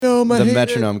metronome. The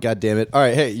metronome. God damn it! All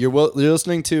right, hey, you're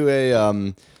listening to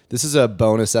a this is a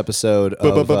bonus episode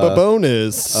of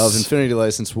bonus of Infinity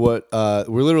License. We're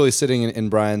literally sitting in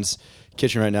Brian's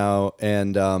kitchen right now,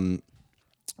 and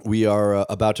we are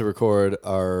about to record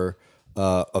our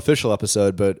official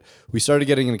episode, but we started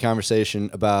getting in a conversation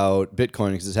about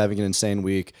Bitcoin because it's having an insane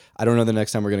week. I don't know the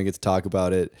next time we're going to get to talk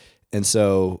about it. And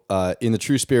so in the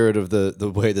true spirit of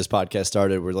the way this podcast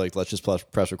started, we're like, let's just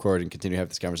press record and continue to have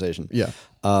this conversation. Yeah.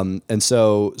 And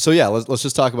so yeah, let's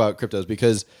just talk about cryptos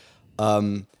because,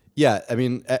 yeah, I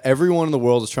mean, everyone in the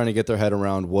world is trying to get their head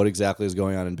around what exactly is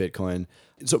going on in Bitcoin.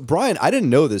 So, Brian, I didn't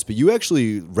know this, but you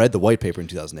actually read the white paper in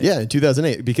 2008. Yeah, in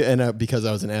 2008. Because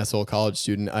I was an asshole college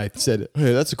student, I said,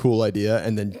 hey, that's a cool idea,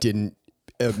 and then didn't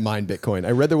mine Bitcoin.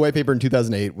 I read the white paper in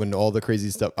 2008 when all the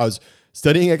crazy stuff. I was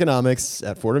studying economics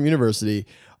at Fordham University.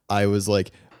 I was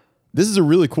like, this is a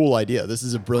really cool idea. This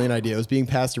is a brilliant idea. It was being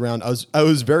passed around. I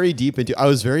was very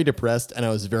depressed, and I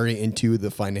was very into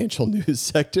the financial news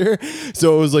sector.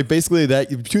 So it was like basically that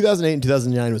 2008 and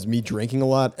 2009 was me drinking a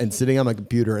lot and sitting on my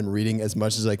computer and reading as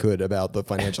much as I could about the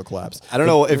financial collapse. I don't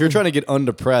know if you're trying to get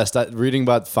undepressed. Reading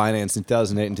about finance in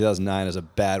 2008 and 2009 is a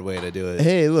bad way to do it.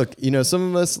 Hey, look, some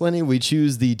of us, Lenny, we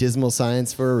choose the dismal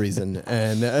science for a reason,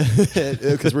 and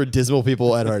because we're dismal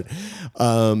people at heart.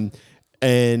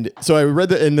 And so I read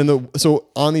that, and then so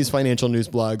on these financial news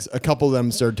blogs, a couple of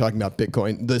them started talking about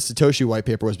Bitcoin. The Satoshi white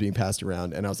paper was being passed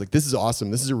around, and I was like, this is awesome.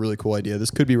 This is a really cool idea.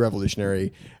 This could be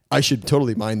revolutionary. I should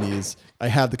totally mine these. I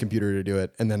have the computer to do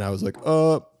it. And then I was like,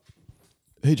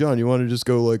 hey, John, you want to just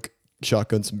go like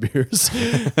shotgun some beers?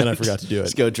 And I forgot to do it.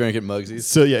 Just go drink at Mugsy's.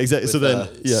 So yeah, exactly. So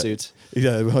then, Suits.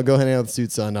 Yeah, we'll go hang out with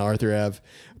Suits on Arthur Ave.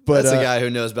 But that's a guy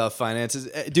who knows about finances.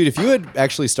 Dude, if you had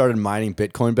actually started mining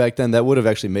Bitcoin back then, that would have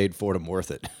actually made Fordham worth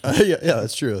it. Yeah,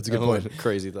 that's true. That's a good point.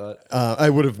 Crazy thought.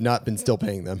 I would have not been still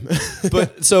paying them.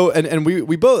 But so, and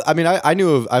we both, I mean,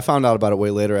 I found out about it way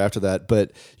later after that,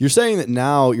 but you're saying that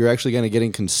now you're actually kind of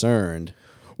getting concerned.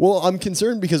 Well, I'm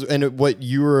concerned because, and what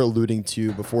you were alluding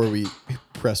to before we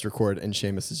pressed record, and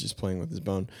Seamus is just playing with his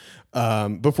bone,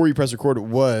 before you press record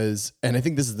was, and I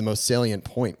think this is the most salient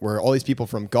point, where all these people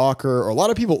from Gawker, or a lot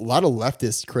of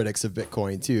leftist critics of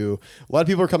Bitcoin too, a lot of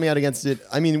people are coming out against it.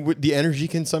 I mean, the energy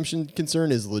consumption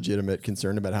concern is a legitimate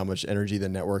concern about how much energy the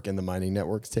network and the mining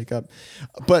networks take up.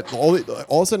 But all of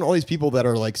a sudden, all these people that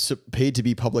are like paid to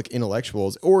be public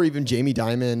intellectuals, or even Jamie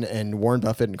Dimon and Warren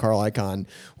Buffett and Carl Icahn,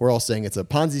 we're all saying it's a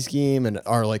Ponzi scheme, and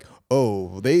are like,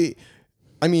 they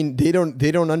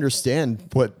don't understand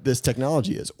what this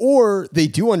technology is, or they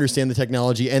do understand the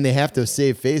technology and they have to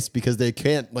save face because they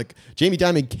can't, like Jamie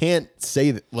Dimon can't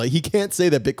say that, like he can't say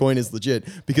that Bitcoin is legit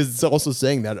because it's also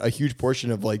saying that a huge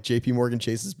portion of like JP Morgan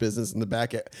Chase's business and the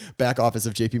back office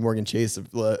of JP Morgan Chase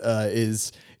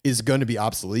is going to be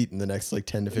obsolete in the next like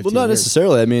 10 to 15 years. Well, not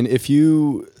necessarily. I mean, if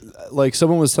you, like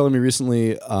someone was telling me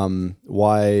recently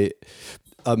why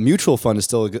a mutual fund is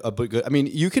still a good. I mean,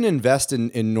 you can invest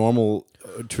in normal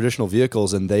traditional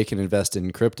vehicles, and they can invest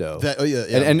in crypto.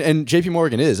 And JP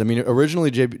Morgan is. I mean, originally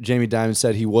Jamie Dimon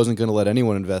said he wasn't going to let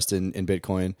anyone invest in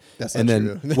Bitcoin. That's not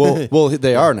true. well,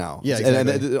 they are now. Yeah,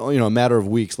 exactly. And a matter of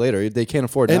weeks later, they can't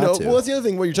afford not to. Well, that's the other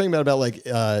thing. What you're talking about like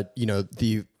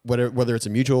the whether it's a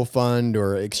mutual fund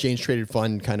or exchange traded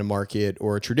fund kind of market,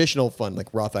 or a traditional fund like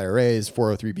Roth IRAs,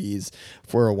 403bs,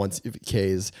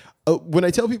 401ks. When I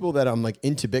tell people that I'm like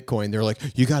into Bitcoin, they're like,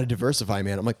 you got to diversify,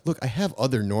 man. I'm like, look, I have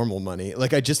other normal money.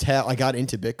 Like I got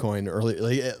into Bitcoin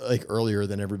earlier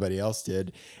than everybody else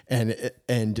did.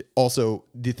 And also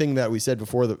the thing that we said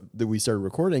before that we started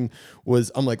recording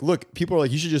was, I'm like, look, people are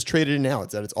like, you should just trade it in now.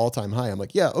 It's at its all time high. I'm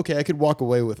like, yeah, okay. I could walk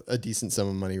away with a decent sum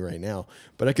of money right now,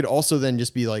 but I could also then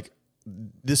just be like,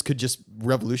 this could just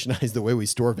revolutionize the way we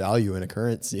store value in a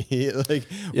currency.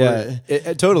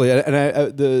 Totally. And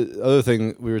the other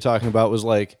thing we were talking about was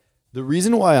like, the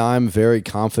reason why I'm very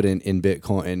confident in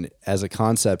Bitcoin as a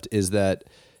concept is that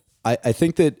I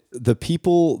think that the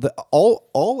people that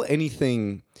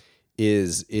anything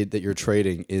that you're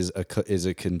trading is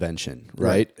a convention,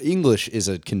 right? English is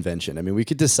a convention. I mean, we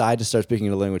could decide to start speaking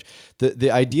a language. The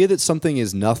idea that something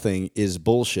is nothing is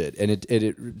bullshit, and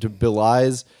it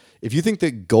belies. If you think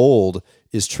that gold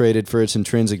is traded for its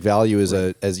intrinsic value as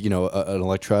an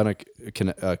electronic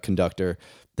conductor,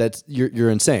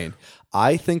 you're insane.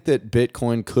 I think that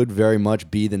Bitcoin could very much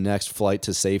be the next flight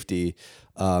to safety.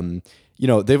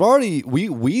 They've already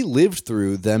we lived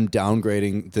through them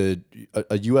downgrading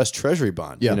a U.S. Treasury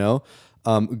bond. Yeah.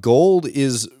 Gold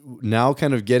is now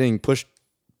kind of getting pushed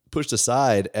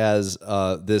aside as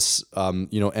this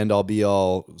end all be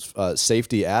all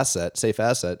safe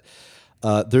asset.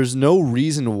 There's no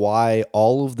reason why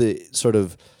all of the sort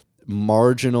of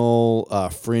marginal,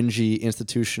 fringy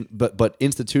institution, but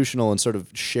institutional and sort of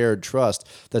shared trust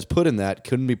that's put in that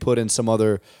couldn't be put in some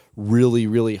other really,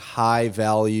 really high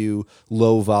value,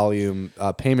 low volume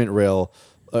payment rail.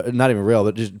 Not even rail,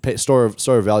 but just store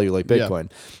of value like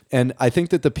Bitcoin. Yeah. And I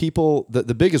think that the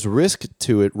biggest risk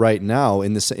to it right now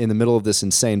in the middle of this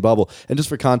insane bubble. And just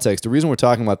for context, the reason we're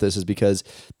talking about this is because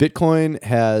Bitcoin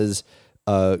has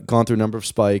gone through a number of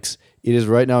spikes. It is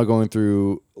right now going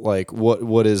through like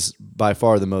what is by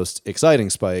far the most exciting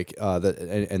spike,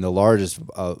 and the largest,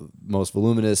 most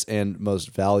voluminous, and most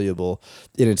valuable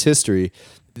in its history.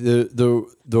 The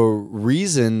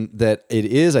reason that it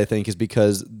is, I think, is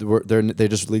because they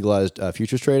just legalized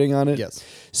futures trading on it. Yes.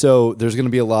 So there's going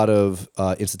to be a lot of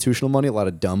institutional money, a lot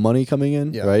of dumb money coming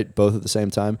in, right? Both at the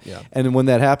same time. Yeah. And when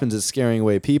that happens, it's scaring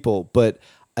away people. But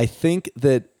I think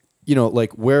that,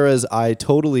 like, whereas I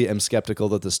totally am skeptical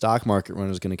that the stock market run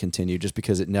is going to continue just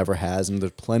because it never has, and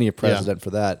there's plenty of precedent for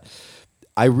that.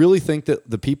 I really think that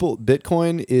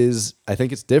Bitcoin is, I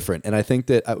think it's different. And I think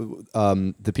that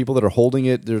the people that are holding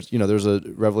it, there's a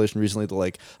revelation recently that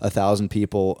like 1,000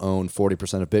 people own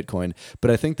 40% of Bitcoin.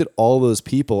 But I think that all those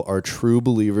people are true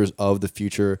believers of the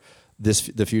future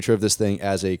of this thing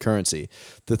as a currency.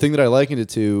 The thing that I likened it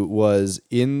to was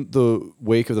in the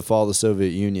wake of the fall of the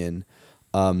Soviet Union,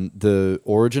 the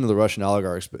origin of the Russian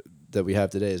oligarchs that we have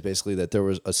today is basically that there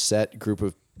was a set group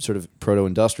of sort of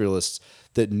proto-industrialists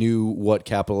that knew what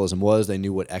capitalism was. They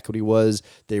knew what equity was.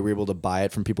 They were able to buy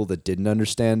it from people that didn't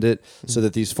understand it, so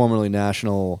that these formerly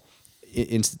national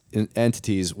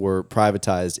entities were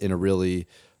privatized in a really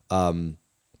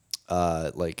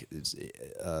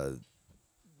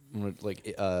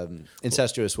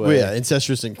incestuous way. Well, yeah,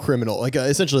 incestuous and criminal, like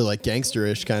essentially like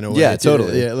gangsterish kind of way. Yeah,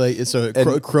 totally. Yeah, like so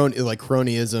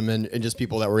cronyism and just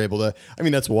people that were able to. I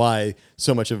mean, that's why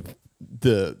so much of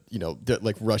the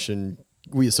like Russian,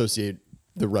 we associate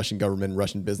the Russian government,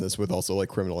 Russian business with also like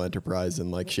criminal enterprise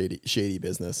and like shady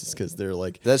business, because they're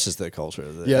like, that's just their culture.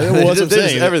 Yeah, well, that's what I'm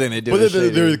saying. Everything they do. But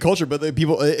they're the culture, but the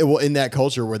people in that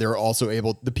culture where they're also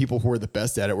able, the people who are the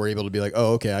best at it were able to be like,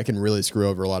 oh, okay, I can really screw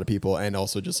over a lot of people and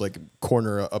also just like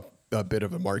corner a bit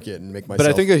of a market and make myself.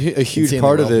 But I think a huge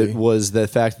part of it was the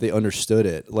fact that they understood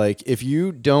it. Like if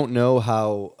you don't know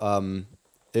how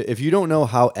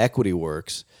equity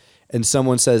works, and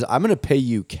someone says, I'm going to pay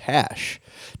you cash.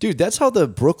 Dude, that's how the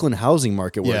Brooklyn housing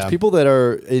market works. Yeah. People that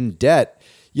are in debt,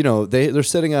 they're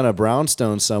sitting on a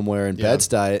brownstone somewhere in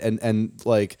Bed-Stuy, and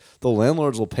like the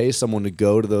landlords will pay someone to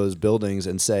go to those buildings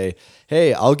and say,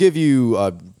 hey, I'll give you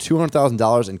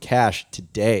 $200,000 in cash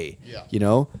today.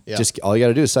 Yeah. Just all you got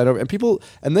to do is sign over.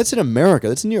 And that's in America.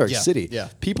 That's in New York City. Yeah.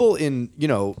 People in,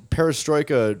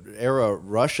 perestroika era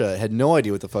Russia had no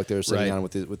idea what the fuck they were sitting on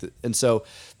with it. And so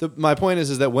my point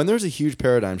is that when there's a huge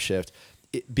paradigm shift,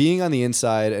 being on the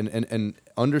inside and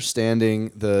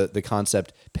understanding the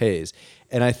concept pays.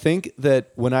 And I think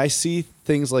that when I see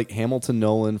things like Hamilton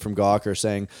Nolan from Gawker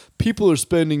saying people are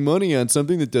spending money on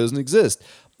something that doesn't exist,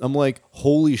 I'm like,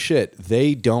 holy shit,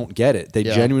 they don't get it. They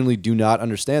genuinely do not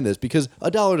understand this, because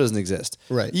a dollar doesn't exist.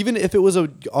 Right. Even if it was a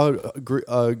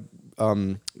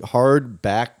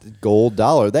hard-backed gold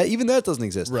dollar, that doesn't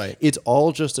exist. Right. It's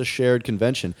all just a shared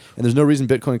convention, and there's no reason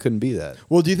Bitcoin couldn't be that.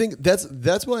 Well, do you think that's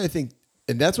why I think,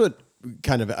 and that's what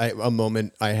kind of a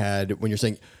moment I had when you're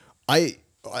saying, I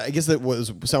guess that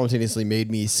was simultaneously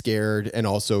made me scared and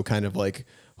also kind of like,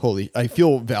 I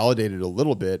feel validated a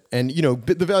little bit. And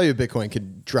the value of Bitcoin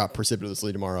could drop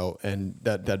precipitously tomorrow, and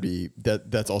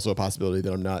that's also a possibility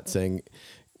that I'm not saying.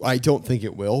 I don't think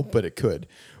it will, but it could.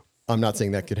 I'm not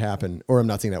saying that could happen, or I'm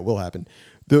not saying that will happen.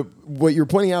 What you're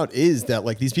pointing out is that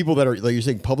like these people that are, like you're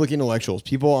saying, public intellectuals,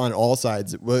 people on all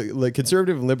sides, like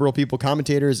conservative and liberal people,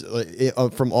 commentators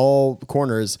from all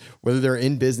corners, whether they're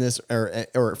in business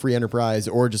or free enterprise,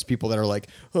 or just people that are like,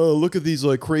 oh, look at these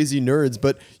like crazy nerds.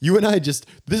 But you and I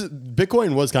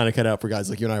Bitcoin was kind of cut out for guys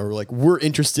like you and I, were like, we're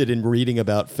interested in reading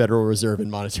about Federal Reserve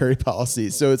and monetary policy.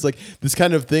 So it's like this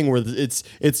kind of thing where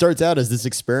it starts out as this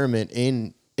experiment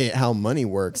in how money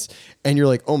works, and you're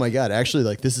like, oh my god, actually,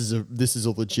 like this is a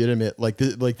legitimate,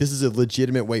 this is a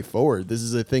legitimate way forward. This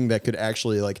is a thing that could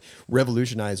actually like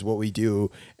revolutionize what we do,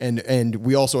 and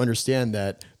we also understand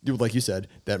that, like you said,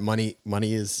 that money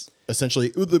is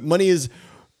essentially, money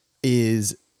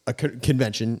is a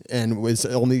convention, and was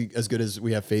only as good as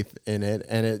we have faith in it.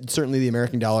 And certainly the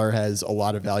American dollar has a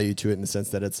lot of value to it in the sense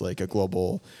that it's like a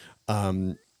global.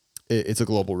 It's a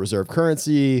global reserve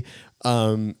currency.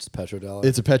 It's a petrodollar.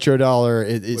 It's a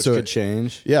petrodollar. Which could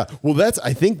change. Yeah. Well,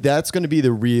 I think that's going to be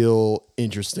the real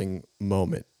interesting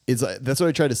moment. That's what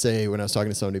I tried to say when I was talking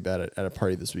to somebody about it at a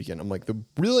party this weekend. I'm like, the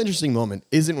real interesting moment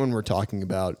isn't when we're talking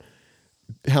about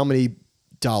how many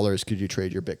dollars could you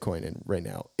trade your Bitcoin in right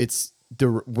now? It's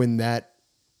when that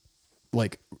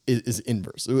like is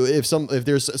inverse. If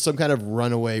there's some kind of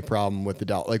runaway problem with the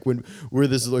dollar, like where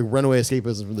this is like runaway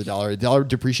escapism from the dollar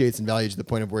depreciates in value to the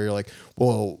point of where you're like,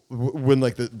 well, when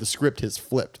like the script has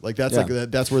flipped, like that's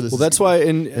that's where this. Well, that's why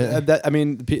that I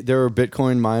mean, there are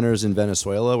Bitcoin miners in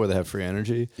Venezuela where they have free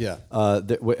energy. Yeah.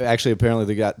 Actually, apparently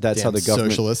they got that's how the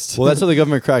government. Socialists. Well, that's how the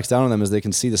government cracks down on them is they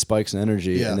can see the spikes in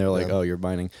energy Yeah, and they're like, yeah. oh, you're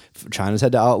mining. China's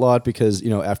had to outlaw it because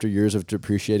after years of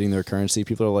depreciating their currency,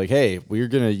 people are like, hey, we're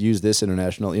going to use this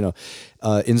international.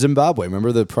 In Zimbabwe,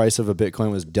 remember the price of a Bitcoin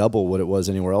was double what it was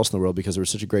anywhere else in the world because there was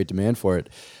such a great demand for it.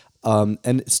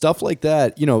 And stuff like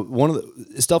that, one of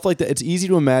the stuff like that, it's easy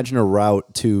to imagine a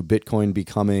route to Bitcoin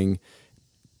becoming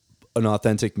an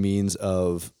authentic means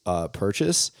of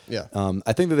purchase. Yeah.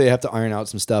 I think that they have to iron out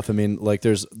some stuff. I mean, like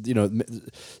there's,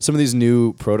 some of these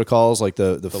new protocols, like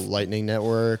the Lightning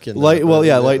Network and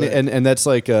Lightning, and that's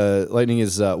like Lightning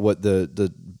is what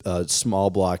the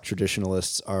small block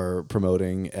traditionalists are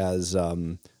promoting as we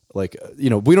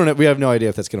have no idea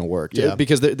if that's going to work. Yeah.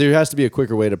 Because there has to be a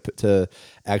quicker way to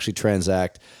actually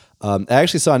transact. I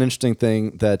actually saw an interesting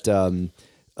thing that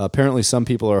apparently some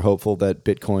people are hopeful that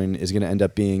Bitcoin is going to end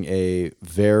up being a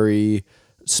very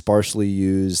sparsely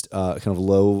used kind of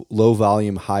low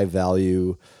volume, high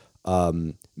value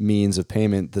means of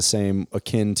payment, the same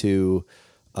akin to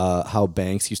how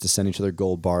banks used to send each other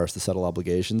gold bars to settle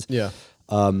obligations. Yeah.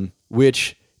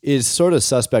 Which is sort of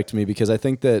suspect to me because I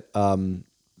think that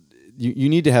you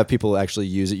need to have people actually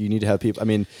use it. You need to have people. I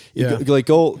mean, like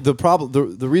gold.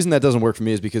 The reason that doesn't work for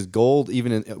me is because gold,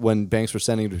 even when banks were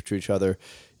sending it to each other,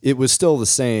 it was still the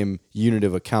same unit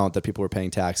of account that people were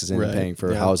paying taxes in and paying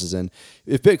for houses in.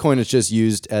 If Bitcoin is just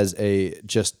used as a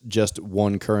just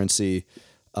one currency,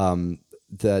 it's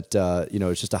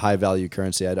just a high value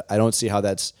currency. I don't see how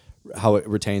how it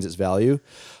retains its value.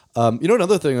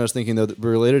 Another thing I was thinking though that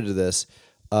related to this,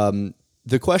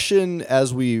 the question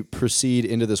as we proceed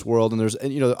into this world, and there's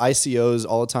ICOs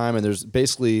all the time, and there's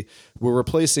basically we're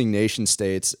replacing nation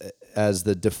states as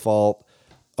the default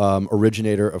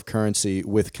originator of currency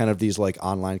with kind of these like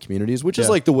online communities, which is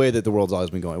like the way that the world's always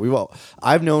been going.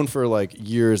 I've known for like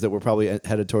years that we're probably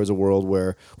headed towards a world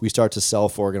where we start to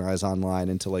self-organize online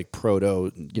into like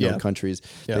proto countries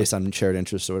based on shared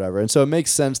interests or whatever. And so it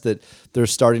makes sense that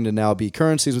there's starting to now be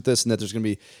currencies with this, and that there's going to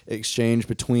be exchange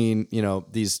between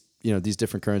these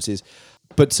different currencies.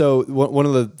 But so one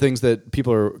of the things that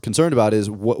people are concerned about is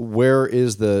where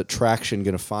is the traction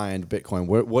going to find Bitcoin?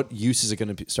 What use is it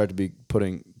going to start to be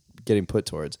getting put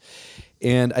towards?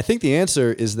 And I think the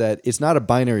answer is that it's not a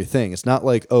binary thing. It's not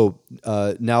like,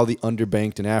 now the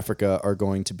underbanked in Africa are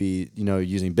going to be,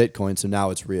 using Bitcoin, so now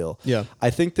it's real. Yeah.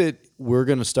 I think that we're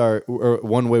going to start, or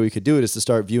one way we could do it is to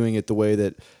start viewing it the way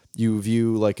that you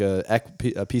view like a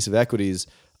piece of equities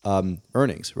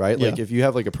earnings, right? Yeah. Like if you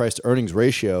have like a price to earnings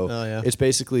ratio, it's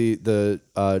basically the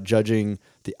judging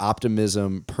the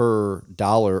optimism per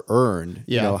dollar earned.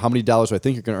 Yeah. How many dollars do I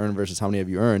think you're going to earn versus how many have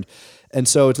you earned? And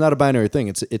so it's not a binary thing.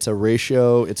 It's a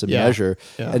ratio. It's a measure.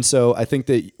 Yeah. And so I think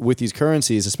that with these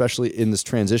currencies, especially in this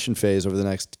transition phase over the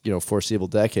next foreseeable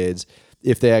decades,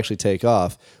 if they actually take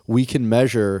off, we can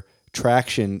measure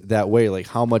traction that way, like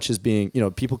how much is being,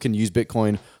 people can use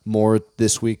Bitcoin more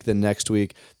this week than next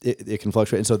week. It can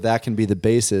fluctuate. And so that can be the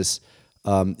basis.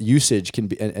 Usage can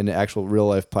be, and actual real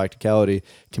life practicality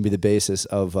can be the basis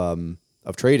of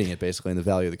trading it basically and the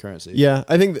value of the currency. Yeah,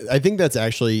 I think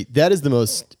that is the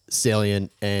most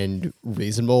salient and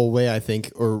reasonable way, I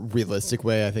think, or realistic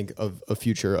way, I think, of a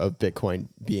future of Bitcoin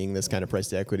being this kind of price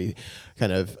to equity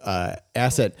kind of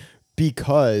asset,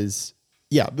 because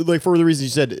like for the reasons you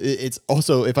said, it's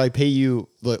also, if I pay you,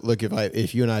 look,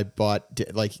 if you and I bought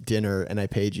dinner and I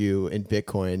paid you in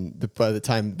Bitcoin, by the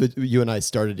time you and I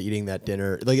started eating that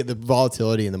dinner, like the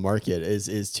volatility in the market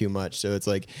is too much. So it's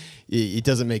like, it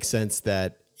doesn't make sense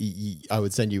that I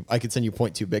could send you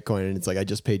 0.2 Bitcoin and it's like, I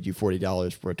just paid you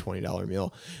 $40 for a $20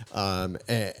 meal.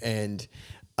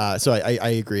 So I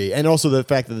agree. And also the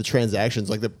fact that the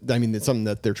transactions, it's something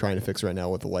that they're trying to fix right now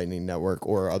with the Lightning Network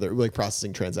or other, like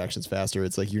processing transactions faster.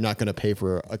 It's like, you're not going to pay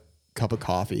for a cup of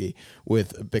coffee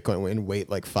with Bitcoin and wait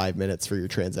like 5 minutes for your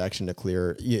transaction to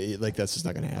clear. Like that's just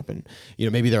not going to happen.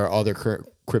 Maybe there are other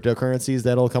cryptocurrencies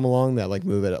that'll come along that like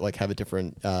move it, like have a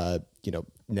different,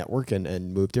 network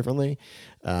and move differently.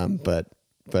 But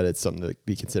it's something to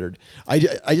be considered. I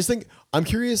just think, I'm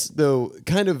curious though,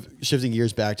 kind of shifting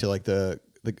gears back to like the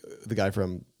the guy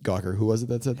from Gawker. Who was it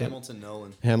that said that?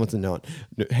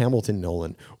 Hamilton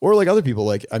Nolan, or like other people.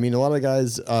 Like, I mean, a lot of the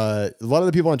guys, a lot of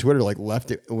the people on Twitter, like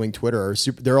left wing Twitter, are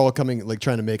super. They're all coming like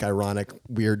trying to make ironic,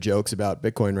 weird jokes about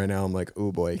Bitcoin right now. I'm like,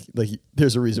 oh boy, like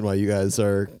there's a reason why you guys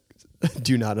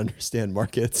do not understand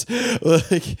markets.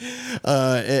 Like,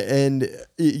 and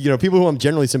you know, people who I'm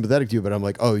generally sympathetic to, but I'm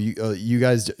like, oh, you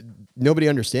guys, nobody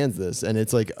understands this, and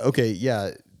it's like, okay,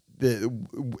 yeah.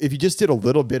 If you just did a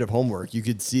little bit of homework, you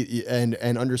could see and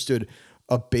understood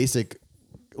a basic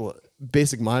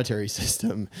monetary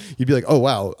system. You'd be like, oh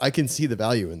wow, I can see the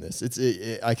value in this.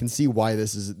 I can see why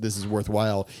this is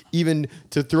worthwhile. Even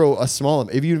to throw a small,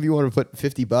 even if you want to put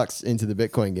 $50 into the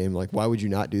Bitcoin game, like why would you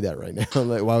not do that right now?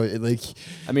 Like why would like?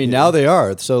 I mean, now they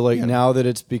are. So like now that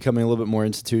it's becoming a little bit more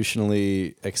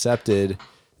institutionally accepted.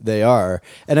 They are.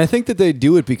 And I think that they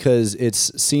do it because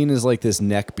it's seen as like this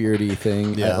neckbeardy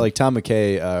thing. Yeah. Like Tom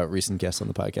McKay, recent guest on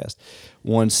the podcast,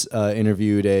 once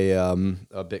interviewed a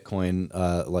Bitcoin,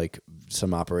 like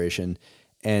some operation.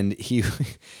 And he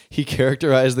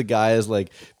characterized the guy as like,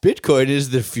 Bitcoin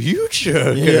is the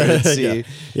future currency.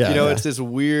 It's this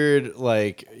weird,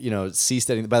 like,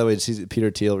 seasteading. By the way,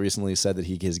 Peter Thiel recently said that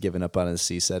he has given up on his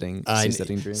seasteading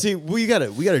dream. See, we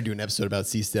gotta do an episode about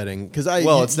seasteading because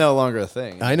it's no longer a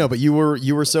thing. I know, but you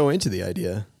were so into the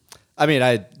idea. I mean,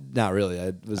 not really.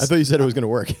 I thought you said it was going to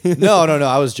work. No.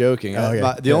 I was joking.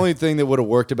 Okay. The only thing that would have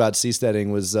worked about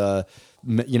seasteading was,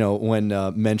 when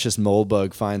Mencius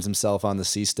Moldbug finds himself on the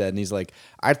seastead and he's like,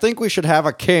 I think we should have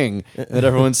a king. And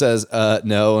everyone says,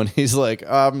 no. And he's like,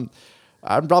 I'm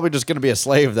probably just going to be a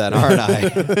slave then, aren't I?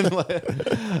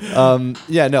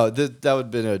 That would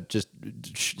have been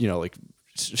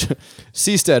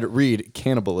Seastead read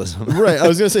cannibalism. Right. I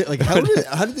was gonna say, like,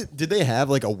 did they have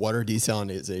like a water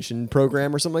desalination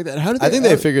program or something like that? I think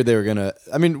they figured they were gonna.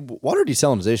 I mean, water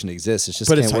desalination exists. It's just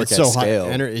can't work at scale.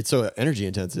 It's so energy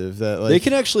intensive that like, they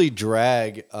can actually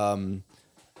drag.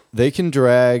 They can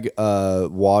drag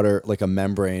water, like a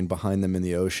membrane, behind them in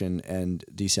the ocean and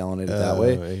desalinate it that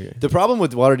way. The problem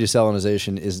with water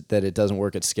desalination is that it doesn't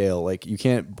work at scale. Like you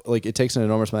can't. Like it takes an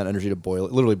enormous amount of energy to boil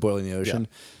it, literally boiling the ocean.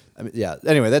 Yeah. I mean, yeah.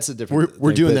 Anyway, that's a different.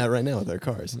 We're doing that right now with our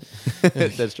cars.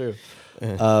 That's true.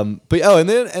 And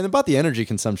about the energy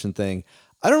consumption thing,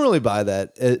 I don't really buy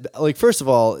that. Like, first of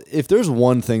all, if there's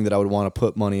one thing that I would want to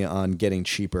put money on getting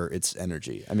cheaper, it's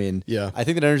energy. I mean, I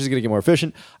think that energy is going to get more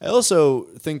efficient. I also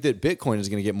think that Bitcoin is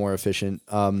going to get more efficient.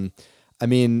 I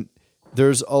mean,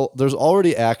 there's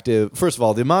already active. First of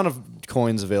all, the amount of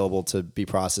coins available to be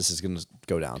processed is going to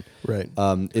go down. Right.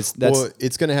 It's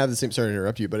going to have the same. Sorry to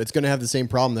interrupt you, but it's going to have the same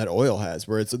problem that oil has,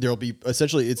 where there'll be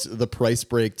essentially it's the price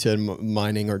break to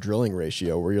mining or drilling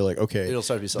ratio, where you're like, okay, it'll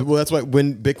start to be something. Well, that's why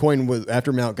when Bitcoin was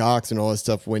after Mt. Gox and all this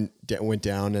stuff went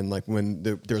down, and like when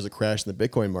there was a crash in the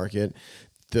Bitcoin market.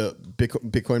 The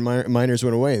Bitcoin miners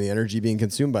went away, and the energy being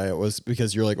consumed by it was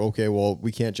because you're like, okay, well,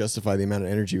 we can't justify the amount of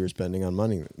energy we're spending on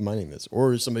mining this.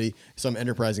 Or some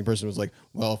enterprising person was like,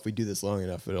 well, if we do this long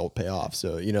enough, it'll pay off.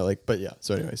 So but yeah.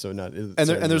 So anyway,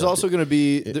 there's also going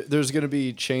to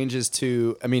be changes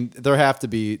to. I mean, there have to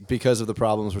be because of the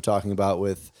problems we're talking about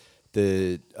with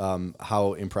the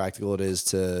how impractical it is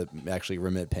to actually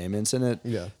remit payments in it.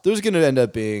 Yeah. There's going to end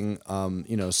up being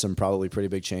some probably pretty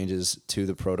big changes to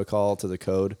the protocol, to the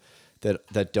code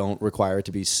that don't require it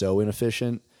to be so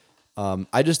inefficient.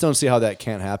 I just don't see how that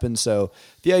can't happen. So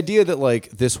the idea that like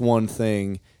this one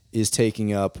thing is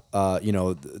taking up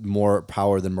more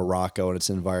power than Morocco and its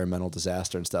environmental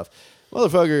disaster and stuff.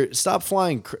 Motherfucker, stop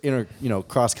flying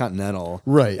cross continental.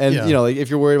 Right. And yeah. Like if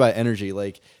you're worried about energy,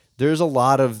 like there's a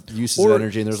lot of uses of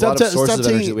energy, and there's a lot of sources of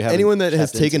energy that we haven't. Anyone that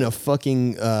has taken a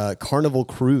fucking Carnival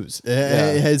cruise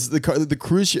has the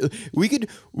cruise ship. We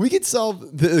could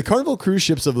solve the Carnival cruise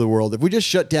ships of the world if we just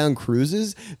shut down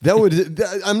cruises. That would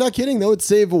I'm not kidding. That would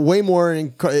save way more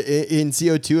in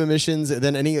CO2 emissions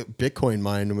than any Bitcoin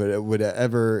mine would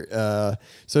ever.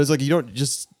 So it's like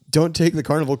don't take the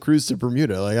Carnival cruise to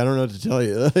Bermuda. Like, I don't know what to tell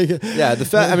you. Yeah,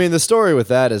 the story with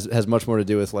that has much more to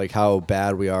do with like how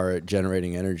bad we are at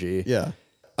generating energy. Yeah.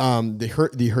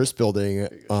 The Hearst building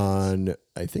on,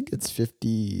 I think it's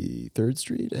 53rd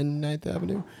Street and 9th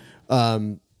Avenue.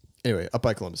 Anyway, up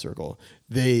by Columbus Circle.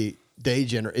 They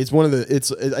generate,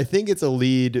 I think it's a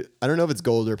LEED, I don't know if it's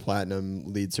gold or platinum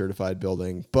LEED certified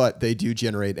building, but they do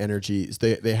generate energy.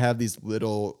 They have these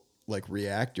little like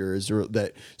reactors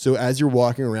so as you're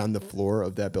walking around the floor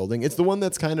of that building, it's the one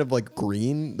that's kind of like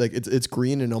green, like it's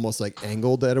green and almost like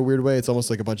angled at a weird way. It's almost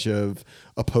like a bunch of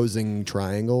opposing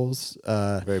triangles.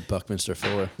 Very Buckminster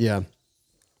Fuller. Yeah.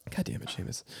 God damn it,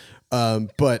 Seamus.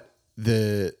 But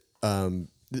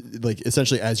like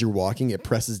essentially as you're walking, it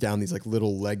presses down these like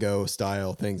little Lego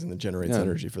style things and then generates Yeah.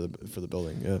 energy for the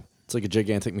building. Yeah. It's like a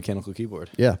gigantic mechanical keyboard.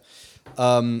 Yeah.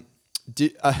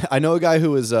 I know a guy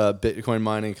who was Bitcoin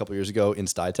mining a couple years ago in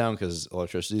Stuytown because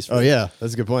electricity's free. Oh yeah,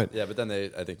 that's a good point. Yeah, but then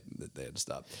I think they had to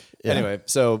stop. Yeah. Anyway,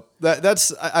 so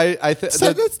that's I think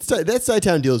That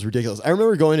Sci-Town deal is ridiculous. I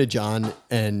remember going to John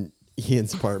and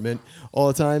Ian's apartment all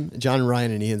the time. John and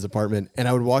Ryan and Ian's apartment, and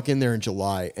I would walk in there in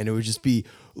July, and it would just be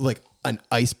like an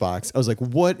ice box. I was like,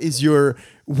 "What is your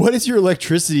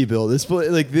electricity bill?" This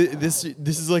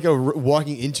is like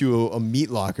walking into a meat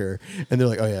locker, and they're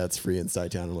like, "Oh yeah, it's free in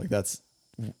Sci-Town." I'm like, That's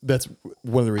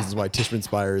one of the reasons why Tishman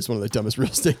Speyer is one of the dumbest real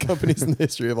estate companies in the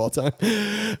history of all time.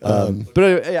 But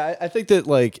I think that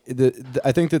like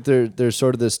I think that there's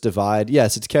sort of this divide.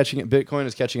 Yes, Bitcoin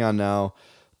is catching on now,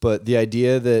 but the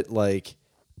idea that like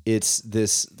it's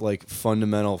this like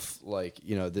fundamental like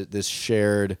this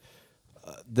shared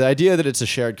the idea that it's a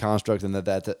shared construct and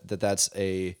that's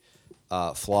a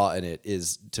flaw in it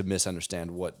is to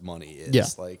misunderstand what money is. Yeah.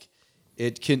 Like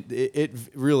it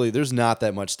really there's not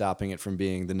that much stopping it from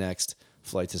being the next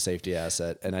flight to safety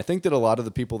asset. And I think that a lot of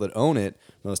the people that own it,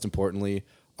 most importantly,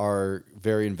 are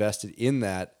very invested in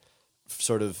that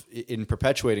sort of in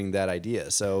perpetuating that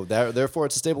idea. So therefore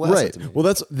it's a stable asset Right. to me.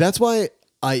 Well, that's why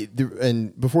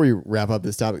and before you wrap up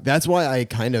this topic, that's why I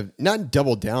kind of not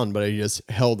doubled down, but I just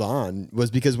held on,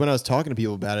 was because when I was talking to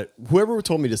people about it, whoever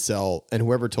told me to sell and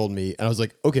whoever told me, and I was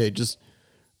like, okay, just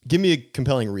give me a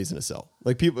compelling reason to sell.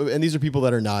 Like people, and these are people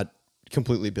that are not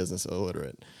completely business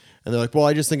illiterate, and they're like, well,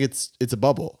 I just think it's a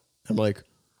bubble. I'm like,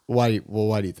 why do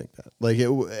you think that? Like,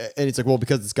 and it's like, well,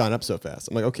 because it's gone up so fast.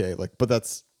 I'm like, okay, like, but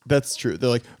that's true. They're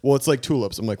like, well, it's like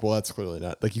tulips. I'm like, well, that's clearly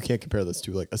not. Like, you can't compare this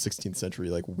to like a 16th century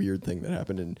like weird thing that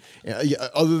happened. And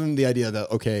other than the idea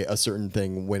that okay, a certain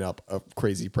thing went up a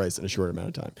crazy price in a short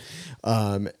amount of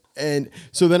time. And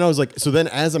so then I was like, so then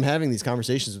as I'm having these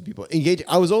conversations with people,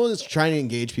 I was always trying to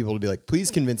engage people to be like, please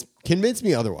convince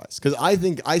me otherwise, because I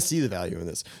think I see the value in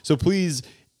this. So please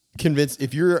convince,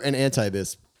 if you're an anti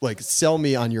this, like sell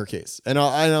me on your case, and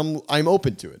I'm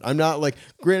open to it. I'm not like,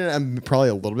 granted, I'm probably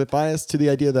a little bit biased to the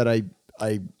idea that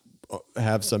I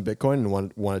have some Bitcoin and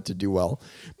want it to do well,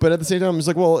 but at the same time, I'm just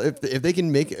like, well, if they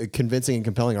can make a convincing and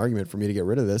compelling argument for me to get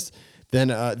rid of this,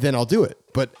 then I'll do it.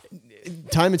 But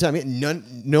time and time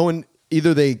again, no one,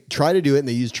 either they try to do it and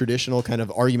they use traditional kind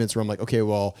of arguments where I'm like, okay,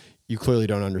 well, you clearly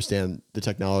don't understand the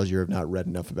technology or have not read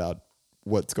enough about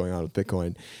what's going on with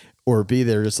Bitcoin. Or B,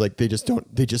 they're just like, they just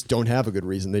don't have a good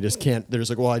reason. They just can't. They're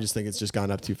just like, well, I just think it's just gone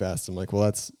up too fast. I'm like, well,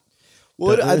 that's.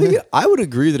 Well, I think I would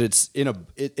agree that it's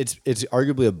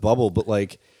arguably a bubble, but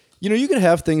like, you can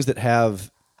have things that have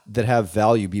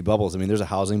value be bubbles. I mean, there's a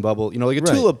housing bubble. Like a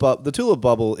tulip. The tulip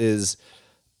bubble is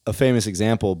a famous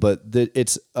example, but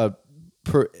the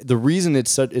reason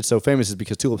it's so famous is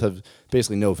because tulips have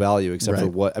basically no value except for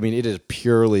what. I mean, it is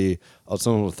purely some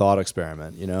sort of thought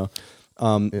experiment.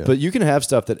 But you can have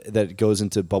stuff that goes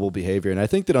into bubble behavior. And I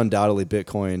think that undoubtedly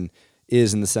Bitcoin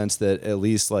is, in the sense that at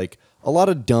least like a lot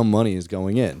of dumb money is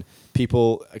going in.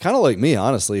 People kind of like me,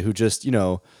 honestly, who just,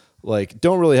 like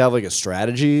don't really have like a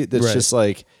strategy that's just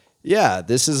like, yeah,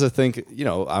 this is a thing,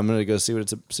 I'm going to go see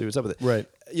what's up with it. Right.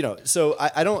 So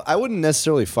I wouldn't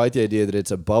necessarily fight the idea that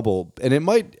it's a bubble, and it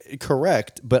might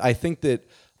correct, but I think that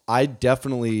I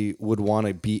definitely would want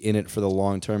to be in it for the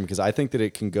long term, because I think that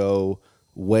it can go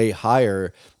way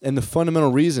higher. And the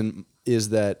fundamental reason is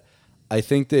that I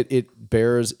think that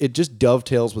it just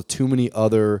dovetails with too many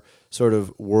other sort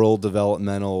of world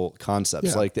developmental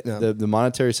concepts, like the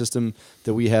monetary system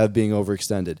that we have being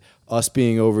overextended, us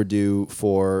being overdue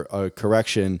for a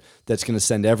correction that's going to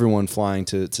send everyone flying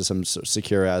to some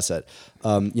secure asset,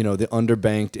 the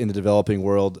underbanked in the developing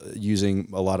world using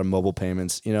a lot of mobile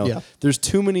payments. There's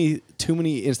too many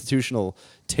institutional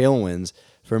tailwinds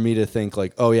for me to think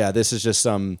like, oh yeah, this is just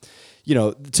some,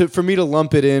 for me to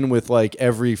lump it in with like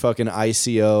every fucking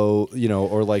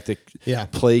ICO, or like the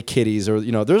play kitties, or,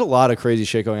 there's a lot of crazy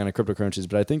shit going on in cryptocurrencies,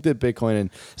 but I think that Bitcoin, and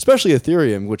especially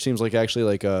Ethereum, which seems like actually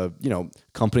like a,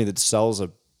 company that sells a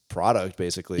product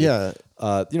basically. Yeah.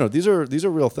 These are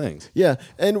real things. Yeah.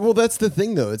 And well, that's the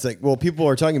thing though. It's like, well, people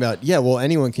are talking about,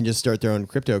 anyone can just start their own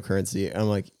cryptocurrency. And I'm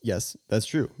like, yes, that's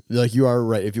true. Like you are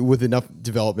right. If you, with enough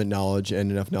development knowledge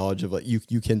and enough knowledge of like,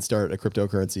 you can start a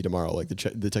cryptocurrency tomorrow. Like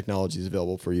the technology is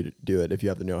available for you to do it if you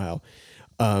have the know-how.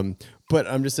 But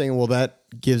I'm just saying, well, that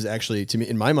gives actually, to me,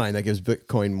 in my mind, that gives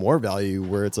Bitcoin more value,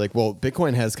 where it's like, well,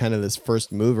 Bitcoin has kind of this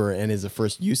first mover and is a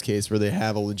first use case where they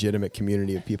have a legitimate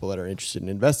community of people that are interested and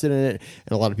invested in it.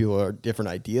 And a lot of people are different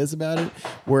ideas about it.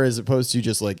 Whereas opposed to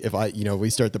just like, if we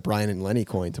start the Brian and Lenny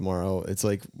coin tomorrow, it's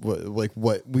like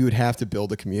what we would have to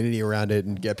build a community around it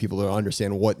and get people to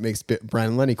understand what makes Brian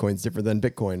and Lenny coins different than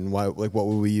Bitcoin, and why, like, what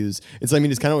would we use? It's kind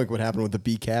of like what happened with the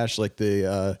Bcash, like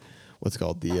the, what's it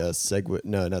called, the Segwit?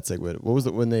 No, not Segwit. What was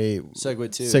it when they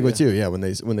Segwit 2? Segwit 2, yeah, when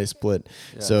they split,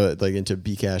 Yeah. so like into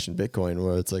Bcash and Bitcoin,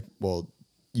 where it's like, well,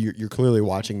 you're clearly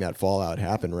watching that fallout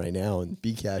happen right now, and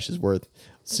Bcash is worth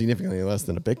significantly less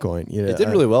than a Bitcoin. You know, It did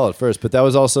really well at first, but that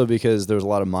was also because there was a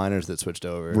lot of miners that switched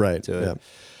over Right, to it. yeah.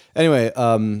 Anyway,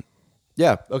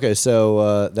 yeah, okay,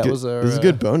 so that was our... This is a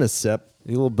good bonus, Sep.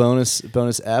 a little bonus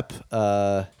ep.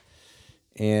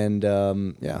 And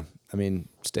yeah, I mean,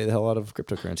 stay the hell out of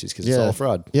cryptocurrencies because it's all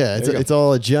fraud. Yeah, it's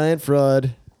all a giant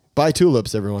fraud. Buy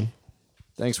tulips, everyone.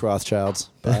 Thanks, Rothschilds.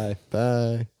 Bye.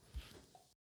 Bye.